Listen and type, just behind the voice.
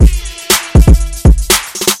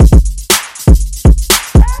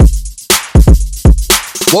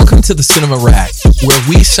to the Cinema Rag, where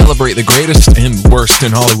we celebrate the greatest and worst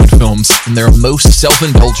in Hollywood films and their most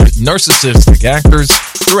self-indulgent, narcissistic actors,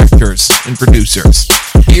 directors, and producers.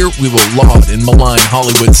 Here we will laud and malign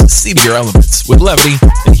Hollywood's seedier elements with levity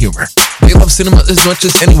and humor. They love cinema as much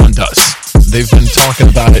as anyone does. They've been talking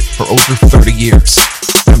about it for over 30 years.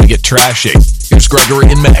 Time to get trashy. Here's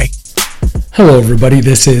Gregory and May. Hello everybody,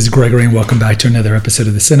 this is Gregory and welcome back to another episode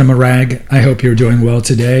of the Cinema Rag. I hope you're doing well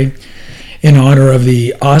today. In honor of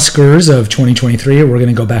the Oscars of 2023, we're going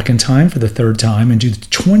to go back in time for the third time and do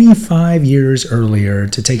 25 years earlier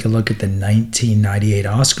to take a look at the 1998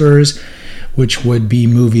 Oscars, which would be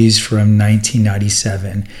movies from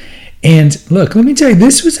 1997. And look, let me tell you,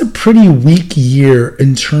 this was a pretty weak year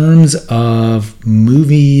in terms of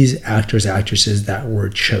movies, actors, actresses that were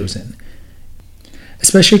chosen,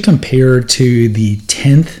 especially compared to the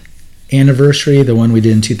 10th anniversary, the one we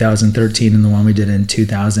did in 2013 and the one we did in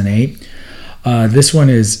 2008. This one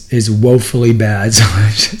is woefully bad, so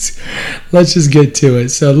let's just get to it.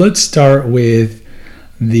 So let's start with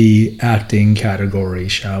the acting category,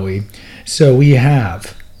 shall we? So we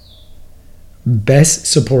have Best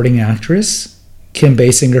Supporting Actress, Kim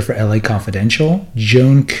Basinger for LA Confidential,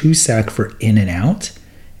 Joan Cusack for In and Out,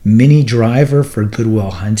 Minnie Driver for Good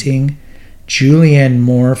Will Hunting, Julianne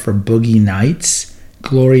Moore for Boogie Nights,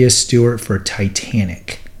 Gloria Stewart for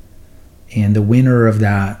Titanic. And the winner of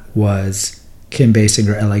that was Kim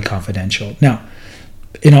Basinger, LA Confidential. Now,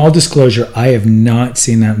 in all disclosure, I have not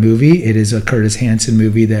seen that movie. It is a Curtis Hanson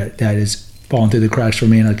movie that has fallen through the cracks for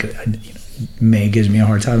me. May gives me a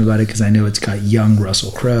hard time about it because I know it's got young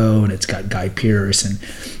Russell Crowe and it's got Guy Pearce and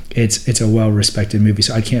it's a well-respected movie.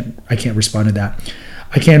 So I can't respond to that.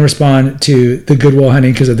 I can respond to the Good Will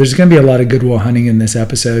Hunting because there's going to be a lot of Good Will Hunting in this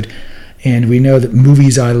episode. And we know that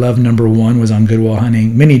Movies I Love #1 was on Good Will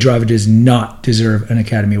Hunting. Minnie Driver does not deserve an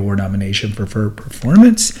Academy Award nomination for her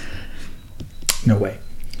performance. No way.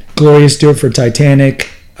 Gloria Stewart for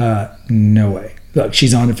Titanic. No way. Look,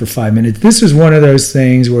 she's on it for 5 minutes. This was one of those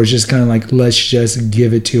things where it's just kind of like, let's just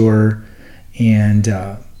give it to her. And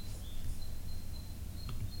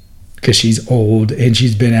because she's old and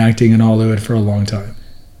she's been acting in Hollywood for a long time.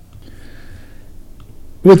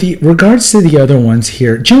 With regards to the other ones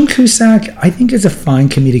here, Joan Cusack, I think, is a fine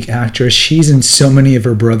comedic actress. She's in so many of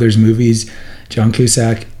her brother's movies. John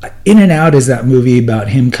Cusack. In and Out is that movie about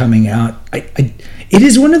him coming out. It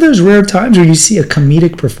is one of those rare times where you see a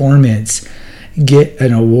comedic performance get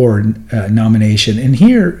an award nomination. And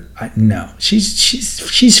here, no,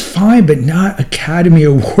 she's fine, but not Academy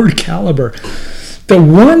Award caliber. The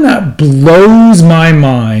one that blows my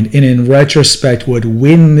mind and in retrospect would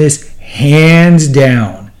win this hands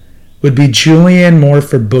down would be Julianne Moore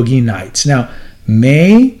for Boogie Nights. Now,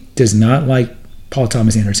 May does not like Paul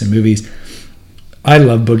Thomas Anderson movies. I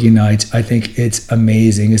love Boogie Nights. I think it's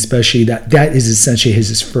amazing, especially that is essentially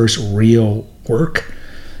his first real work.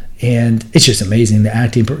 And it's just amazing.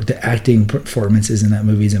 The acting performances in that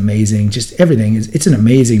movie is amazing. Just everything it's an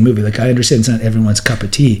amazing movie. Like, I understand it's not everyone's cup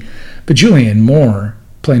of tea, but Julianne Moore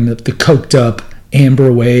playing the coked up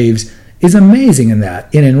Amber Waves is amazing in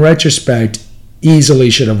that. And in retrospect,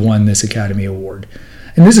 easily should have won this Academy Award.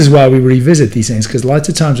 And this is why we revisit these things, because lots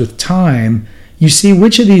of times with time, you see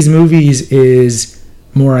which of these movies is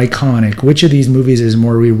more iconic, which of these movies is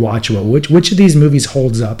more rewatchable, which of these movies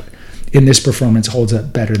holds up in this performance holds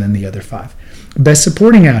up better than the other five. Best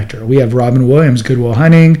Supporting Actor, we have Robin Williams, Good Will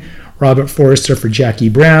Hunting, Robert Forster for Jackie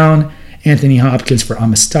Brown, Anthony Hopkins for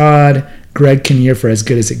Amistad, Greg Kinnear for As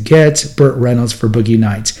Good As It Gets, Burt Reynolds for Boogie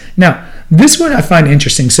Nights. Now, this one I find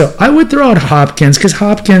interesting. So I would throw out Hopkins because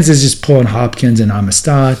Hopkins is just pulling Hopkins and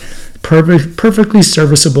Amistad. Perfectly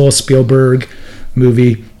serviceable Spielberg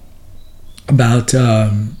movie about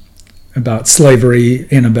slavery,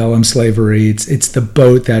 antebellum slavery. It's the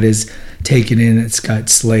boat that is taken in. It's got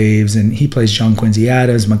slaves, and he plays John Quincy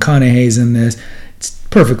Adams. McConaughey's in this. It's a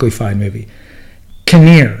perfectly fine movie.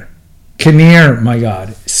 Kinnear, my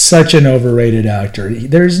God, such an overrated actor.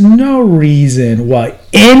 There's no reason why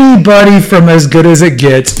anybody from As Good As It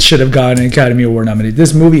Gets should have gotten an Academy Award nominated.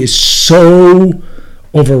 This movie is so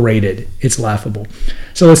overrated. It's laughable.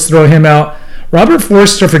 So let's throw him out. Robert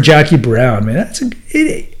Forster for Jackie Brown, man.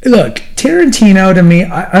 Look, Tarantino to me,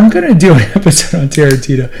 I'm going to do an episode on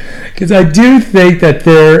Tarantino because I do think that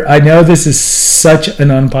I know this is such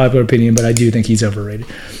an unpopular opinion, but I do think he's overrated.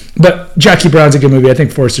 But Jackie Brown's a good movie. I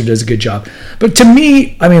think Forster does a good job. But to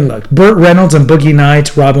me, I mean, look, Burt Reynolds on Boogie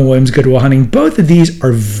Nights, Robin Williams, Good Will Hunting, both of these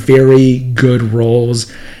are very good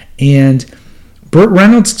roles. And Burt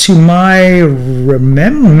Reynolds, to my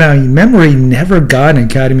memory, never got an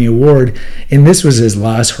Academy Award. And this was his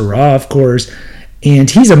last hurrah, of course. And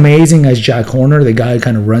he's amazing as Jack Horner, the guy who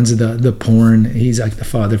kind of runs the porn. He's like the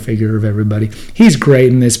father figure of everybody. He's great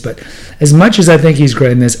in this, but as much as I think he's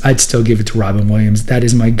great in this, I'd still give it to Robin Williams. That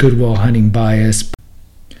is my Good Will Hunting bias.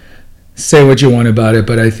 Say what you want about it,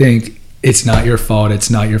 but I think it's not your fault.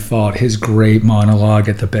 It's not your fault. His great monologue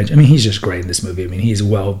at the bench. I mean, he's just great in this movie. I mean, he's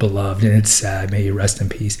well beloved, and it's sad. May he rest in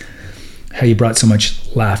peace. How he brought so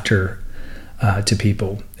much laughter to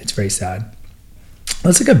people. It's very sad.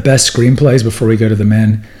 Let's look at best screenplays before we go to the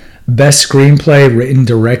men. Best screenplay written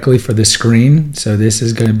directly for the screen. So this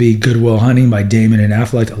is going to be Good Will Hunting by Damon and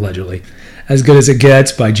Affleck, allegedly. As Good as It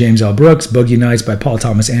Gets by James L. Brooks. Boogie Nights by Paul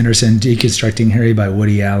Thomas Anderson. Deconstructing Harry by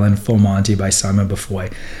Woody Allen. Full Monty by Simon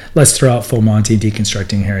Beaufoy. Let's throw out Full Monty,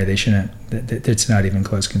 Deconstructing Harry. They shouldn't. It's not even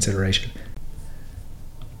close consideration.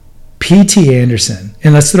 P.T. Anderson.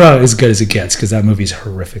 And let's throw out As Good as It Gets because that movie's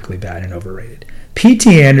horrifically bad and overrated.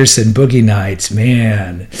 P.T. Anderson, Boogie Nights,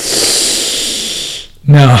 man.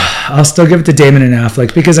 No, I'll still give it to Damon and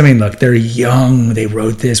Affleck because, I mean, look, they're young. They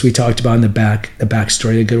wrote this. We talked about in the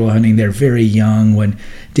backstory of Good Will Hunting. They're very young when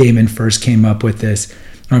Damon first came up with this.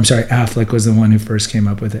 I'm sorry, Affleck was the one who first came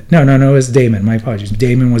up with it. No, it was Damon. My apologies.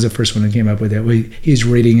 Damon was the first one who came up with it. He's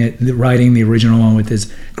writing the original one with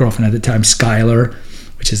his girlfriend at the time, Skylar,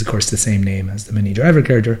 which is, of course, the same name as the Minnie Driver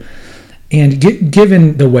character. And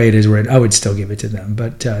given the way it is written, I would still give it to them.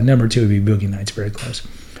 But number 2 would be Boogie Nights, very close.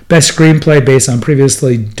 Best screenplay based on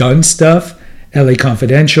previously done stuff, LA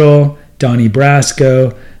Confidential, Donnie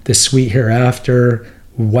Brasco, The Sweet Hereafter,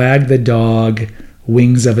 Wag the Dog,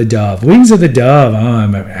 Wings of a Dove. Wings of the Dove,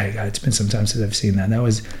 it's been some time since I've seen that. That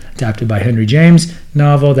was adapted by Henry James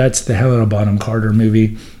novel. That's the Helena Bonham Carter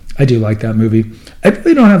movie. I do like that movie. I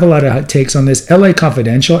really don't have a lot of hot takes on this. LA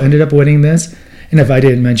Confidential ended up winning this. And if I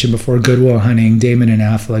didn't mention before, Good Will Hunting, Damon and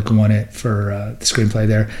Affleck won it for the screenplay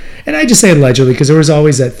there. And I just say allegedly because there was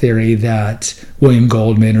always that theory that William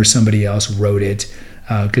Goldman or somebody else wrote it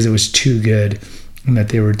because it was too good and that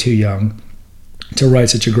they were too young to write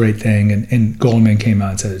such a great thing. And Goldman came out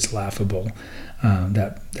and said it's laughable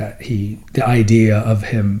the idea of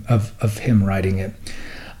him writing it.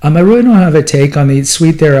 I really don't have a take on the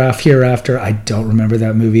Sweet Hereafter. I don't remember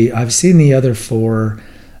that movie. I've seen the other 4.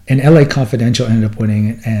 And LA Confidential ended up winning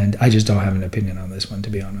it, and I just don't have an opinion on this one, to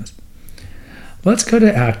be honest. Let's go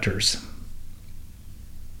to actors.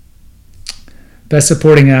 Best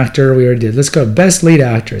Supporting Actor, we already did. Let's go Best Lead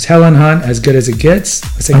Actress. Helen Hunt, As Good as It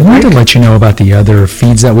Gets. I wanted to let you know about the other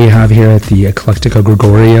feeds that we have here at the Eclectico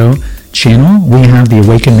Gregorio channel. We have The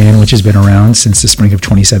Awakened Man, which has been around since the spring of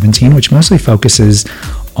 2017, which mostly focuses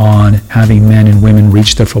on having men and women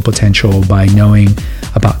reach their full potential by knowing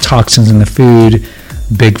about toxins in the food,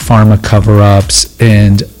 big pharma cover-ups,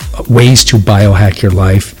 and ways to biohack your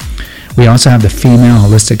life. We also have the Female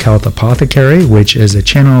Holistic Health Apothecary, which is a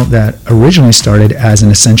channel that originally started as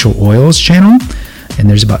an essential oils channel. And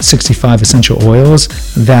there's about 65 essential oils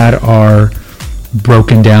that are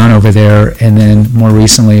broken down over there. And then more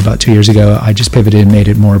recently, about 2 years ago, I just pivoted and made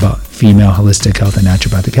it more about female holistic health and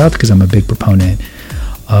naturopathic health because I'm a big proponent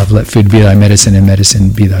of let food be thy medicine and medicine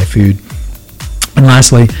be thy food. And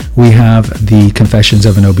lastly, we have the Confessions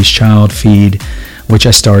of an Obese Child feed, which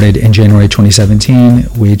I started in January 2017,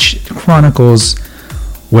 which chronicles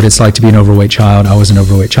what it's like to be an overweight child. I was an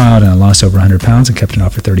overweight child and I lost over 100 pounds and kept it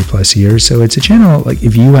off for 30 plus years. So it's a channel, like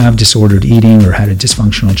if you have disordered eating or had a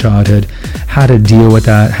dysfunctional childhood, how to deal with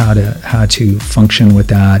that, how to function with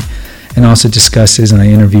that, and also discusses, and I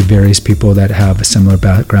interview various people that have a similar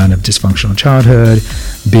background of dysfunctional childhood,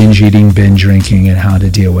 binge eating, binge drinking, and how to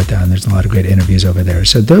deal with that. And there's a lot of great interviews over there.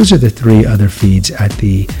 So those are the 3 other feeds at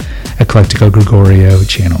the Eclectico Gregorio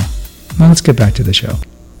channel. Now let's get back to the show.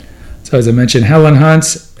 So as I mentioned, Helen Hunt,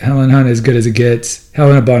 As Good as It Gets.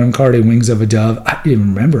 Helena Bonham Carter, Wings of a Dove. I didn't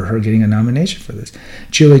even remember her getting a nomination for this.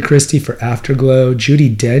 Julie Christie for Afterglow.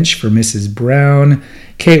 Judi Dench for Mrs. Brown.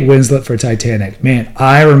 Kate Winslet for Titanic. Man,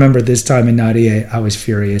 I remember this time in '98, I was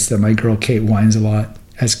furious that my girl Kate Winslet,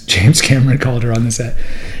 as James Cameron called her on the set,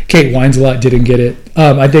 Kate Winslet didn't get it.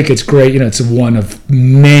 I think it's great. It's one of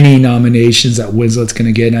many nominations that Winslet's going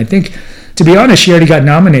to get. And I think, to be honest, she already got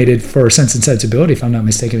nominated for Sense and Sensibility, if I'm not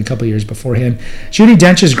mistaken, a couple of years beforehand. Judi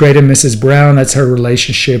Dench is great in Mrs. Brown. That's her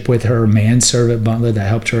relationship with her manservant butler that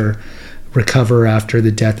helped her recover after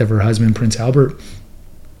the death of her husband, Prince Albert.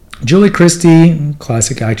 Julie Christie,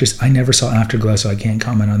 classic actress. I never saw Afterglow, so I can't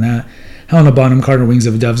comment on that. Helena Bonham Carter, Wings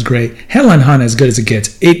of a Dove's great. Helen Hunt, As Good as It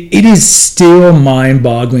Gets. It is still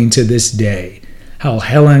mind-boggling to this day how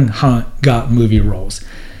Helen Hunt got movie roles.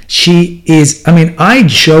 She is, I mean, I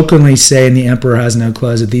jokingly say in The Emperor Has No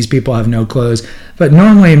Clothes that these people have no clothes, but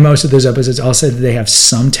normally in most of those episodes, I'll say that they have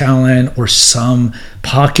some talent or some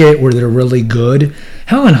pocket where they're really good.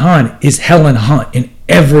 Helen Hunt is Helen Hunt in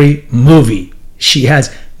every movie. She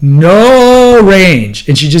has no range,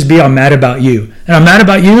 and she'd just be, I'm mad about you. And I'm mad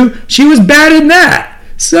about you? She was bad in that.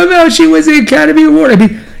 Somehow she was the Academy Award. I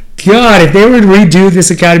mean, God, if they were to redo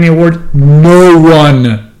this Academy Award, no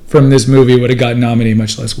one from this movie would have gotten nominated,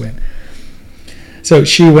 much less win. So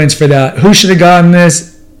she wins for that. Who should have gotten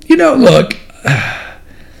this? You know, look,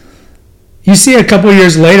 you see a couple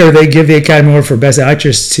years later, they give the Academy Award for Best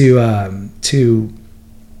Actress to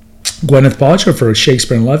Gwyneth Paltrow for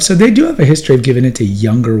Shakespeare in Love. So they do have a history of giving it to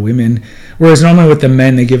younger women, whereas normally with the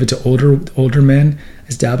men, they give it to older men,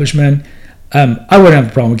 established men. I wouldn't have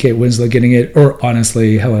a problem with Kate Winslet getting it, or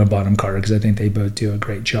honestly, Helena Bonham Carter, because I think they both do a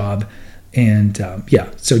great job. And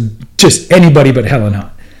so just anybody but Helen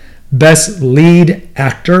Hunt. Best lead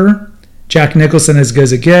actor, Jack Nicholson as Good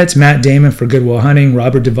as It Gets, Matt Damon for Good Will Hunting,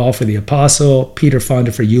 Robert Duvall for The Apostle, Peter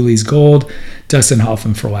Fonda for Ulee's Gold, Dustin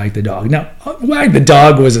Hoffman for Wag the Dog. Now, Wag the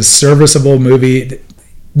Dog was a serviceable movie.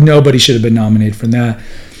 Nobody should have been nominated for that.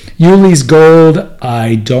 Ulee's Gold,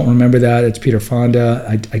 I don't remember that. It's Peter Fonda.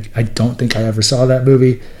 I don't think I ever saw that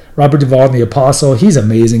movie. Robert Duvall in The Apostle, he's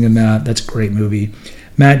amazing in that. That's a great movie.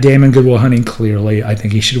 Matt Damon, Good Will Hunting, clearly, I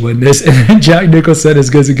think he should win this. And then Jack Nicholson, as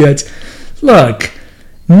good as it gets. Look,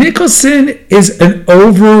 Nicholson is an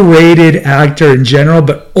overrated actor in general,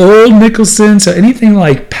 but old Nicholson, so anything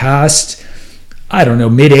like past, I don't know,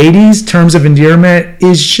 mid-80s, terms of endearment,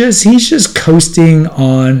 he's just coasting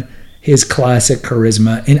on his classic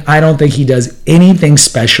charisma. And I don't think he does anything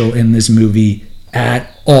special in this movie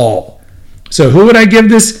at all. So who would I give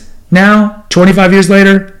this now, 25 years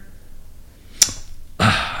later?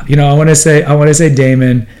 You know, I want to say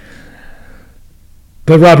Damon,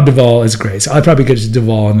 but Robert Duvall is great. So I'd probably give it to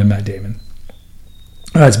Duvall and then Matt Damon.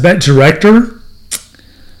 It's Best Director.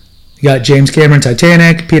 You got James Cameron,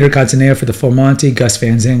 Titanic, Peter Cataneo for The Full Monty, Gus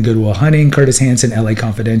Van Sant, Good Will Hunting, Curtis Hanson, LA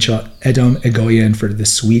Confidential, Edom Egoyan for The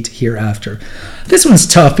Sweet Hereafter. This one's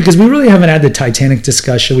tough because we really haven't had the Titanic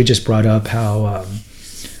discussion. We just brought up how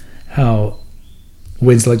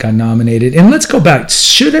Winslet got nominated. And let's go back.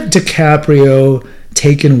 Should have DiCaprio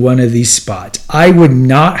taken one of these spots? I would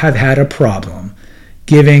not have had a problem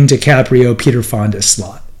giving DiCaprio Peter Fonda's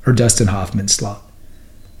slot or Dustin Hoffman's slot.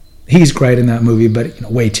 He's great in that movie, but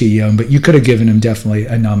way too young. But you could have given him definitely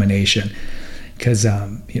a nomination because,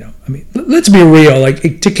 let's be real. Like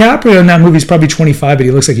DiCaprio in that movie is probably 25, but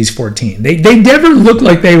he looks like he's 14. They never look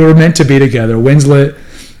like they were meant to be together. Winslet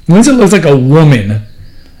looks like a woman.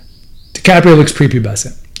 DiCaprio looks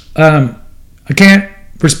prepubescent. I can't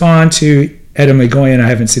respond to Edom Egoyan. I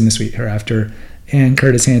haven't seen The Sweet Hereafter, and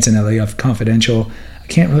Curtis Hanson, LA Confidential. I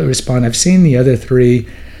can't really respond. I've seen the other three.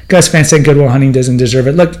 Gus Van Sant, Good Will Hunting doesn't deserve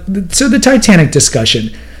it. Look, so the Titanic discussion.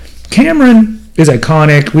 Cameron is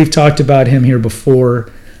iconic. We've talked about him here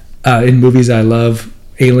before in movies I love.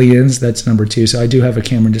 Aliens, that's number 2. So I do have a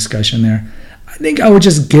Cameron discussion there. I think I would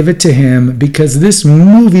just give it to him because this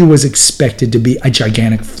movie was expected to be a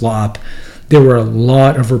gigantic flop. There were a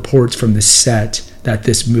lot of reports from the set that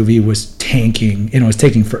this movie was tanking, and it was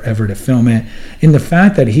taking forever to film it. And the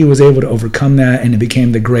fact that he was able to overcome that and it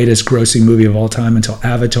became the greatest grossing movie of all time until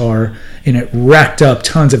Avatar, and it racked up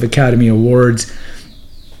tons of Academy Awards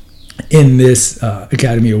in this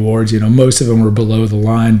Academy Awards. Most of them were below the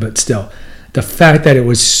line, but still, the fact that it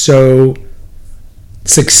was so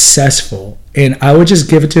successful, and I would just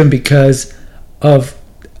give it to him because of,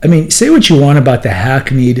 say what you want about the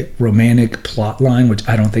hackneyed romantic plot line, which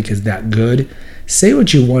I don't think is that good. Say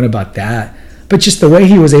what you want about that, but just the way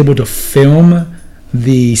he was able to film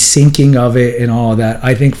the sinking of it and all of that,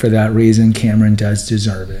 I think for that reason, Cameron does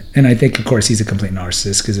deserve it. And I think, of course, he's a complete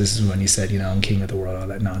narcissist because this is when he said, I'm king of the world, all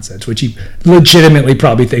that nonsense, which he legitimately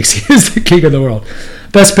probably thinks he is the king of the world.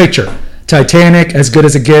 Best Picture. Titanic, As Good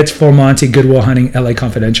as It Gets, Full Monty, Good Will Hunting, LA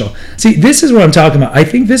Confidential. See, this is what I'm talking about. I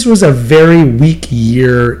think this was a very weak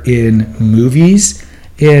year in movies,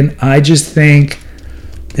 and I just think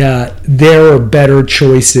that there are better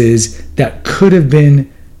choices that could have been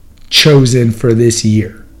chosen for this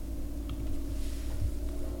year.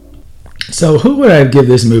 So who would I give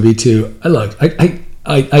this movie to? Look,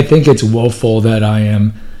 I think it's woeful that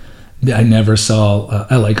I never saw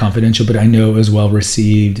LA Confidential, but I know it was well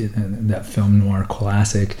received, that film noir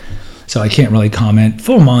classic. So I can't really comment.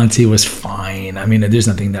 Full Monty was fine. There's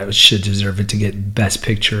nothing that should deserve it to get Best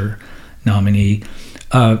Picture nominee.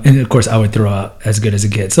 And of course, I would throw out As Good as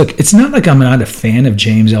It Gets. Look, it's not like I'm not a fan of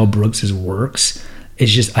James L. Brooks' works.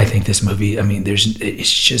 It's just, I think this movie,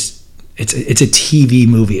 it's It's a TV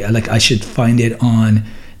movie. I should find it on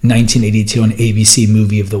 1982 on ABC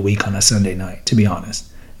Movie of the Week on a Sunday night, to be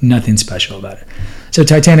honest. Nothing special about it. So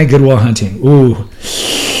Titanic, Good Will Hunting. Ooh.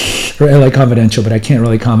 Or LA Confidential, but I can't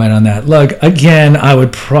really comment on that. Look, again, I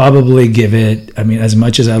would probably give it, as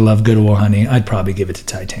much as I love Good Will Hunting, I'd probably give it to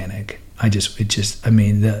Titanic.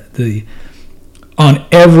 The on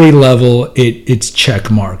every level, it's check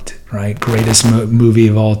marked, right? Greatest movie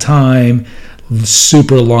of all time.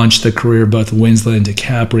 Super launched the career of both Winslet and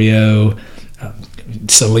DiCaprio,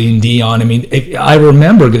 Celine Dion. I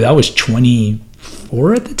remember that was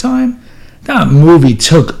 24 at the time. That movie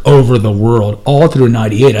took over the world all through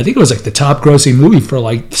 98. I think it was the top grossing movie for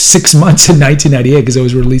 6 months in 1998 because it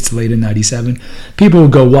was released late in 97. People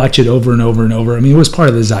would go watch it over and over and over. It was part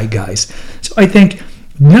of the zeitgeist. So I think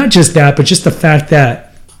not just that, but just the fact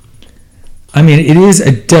that, it is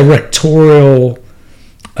a directorial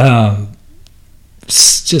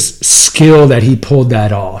just skill that he pulled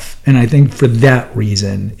that off. And I think for that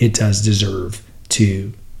reason, it does deserve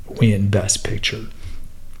to win Best Picture.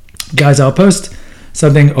 Guys, I'll post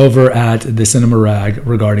something over at the Cinema Rag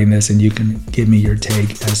regarding this, and you can give me your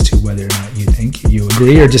take as to whether or not you think you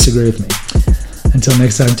agree or disagree with me. Until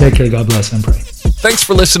next time, take care, God bless, and pray. Thanks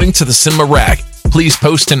for listening to the Cinema Rag. Please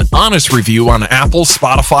post an honest review on Apple,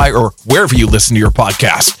 Spotify, or wherever you listen to your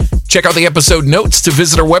podcast. Check out the episode notes to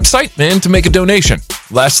visit our website and to make a donation.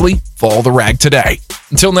 Lastly, follow the Rag today.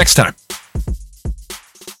 Until next time.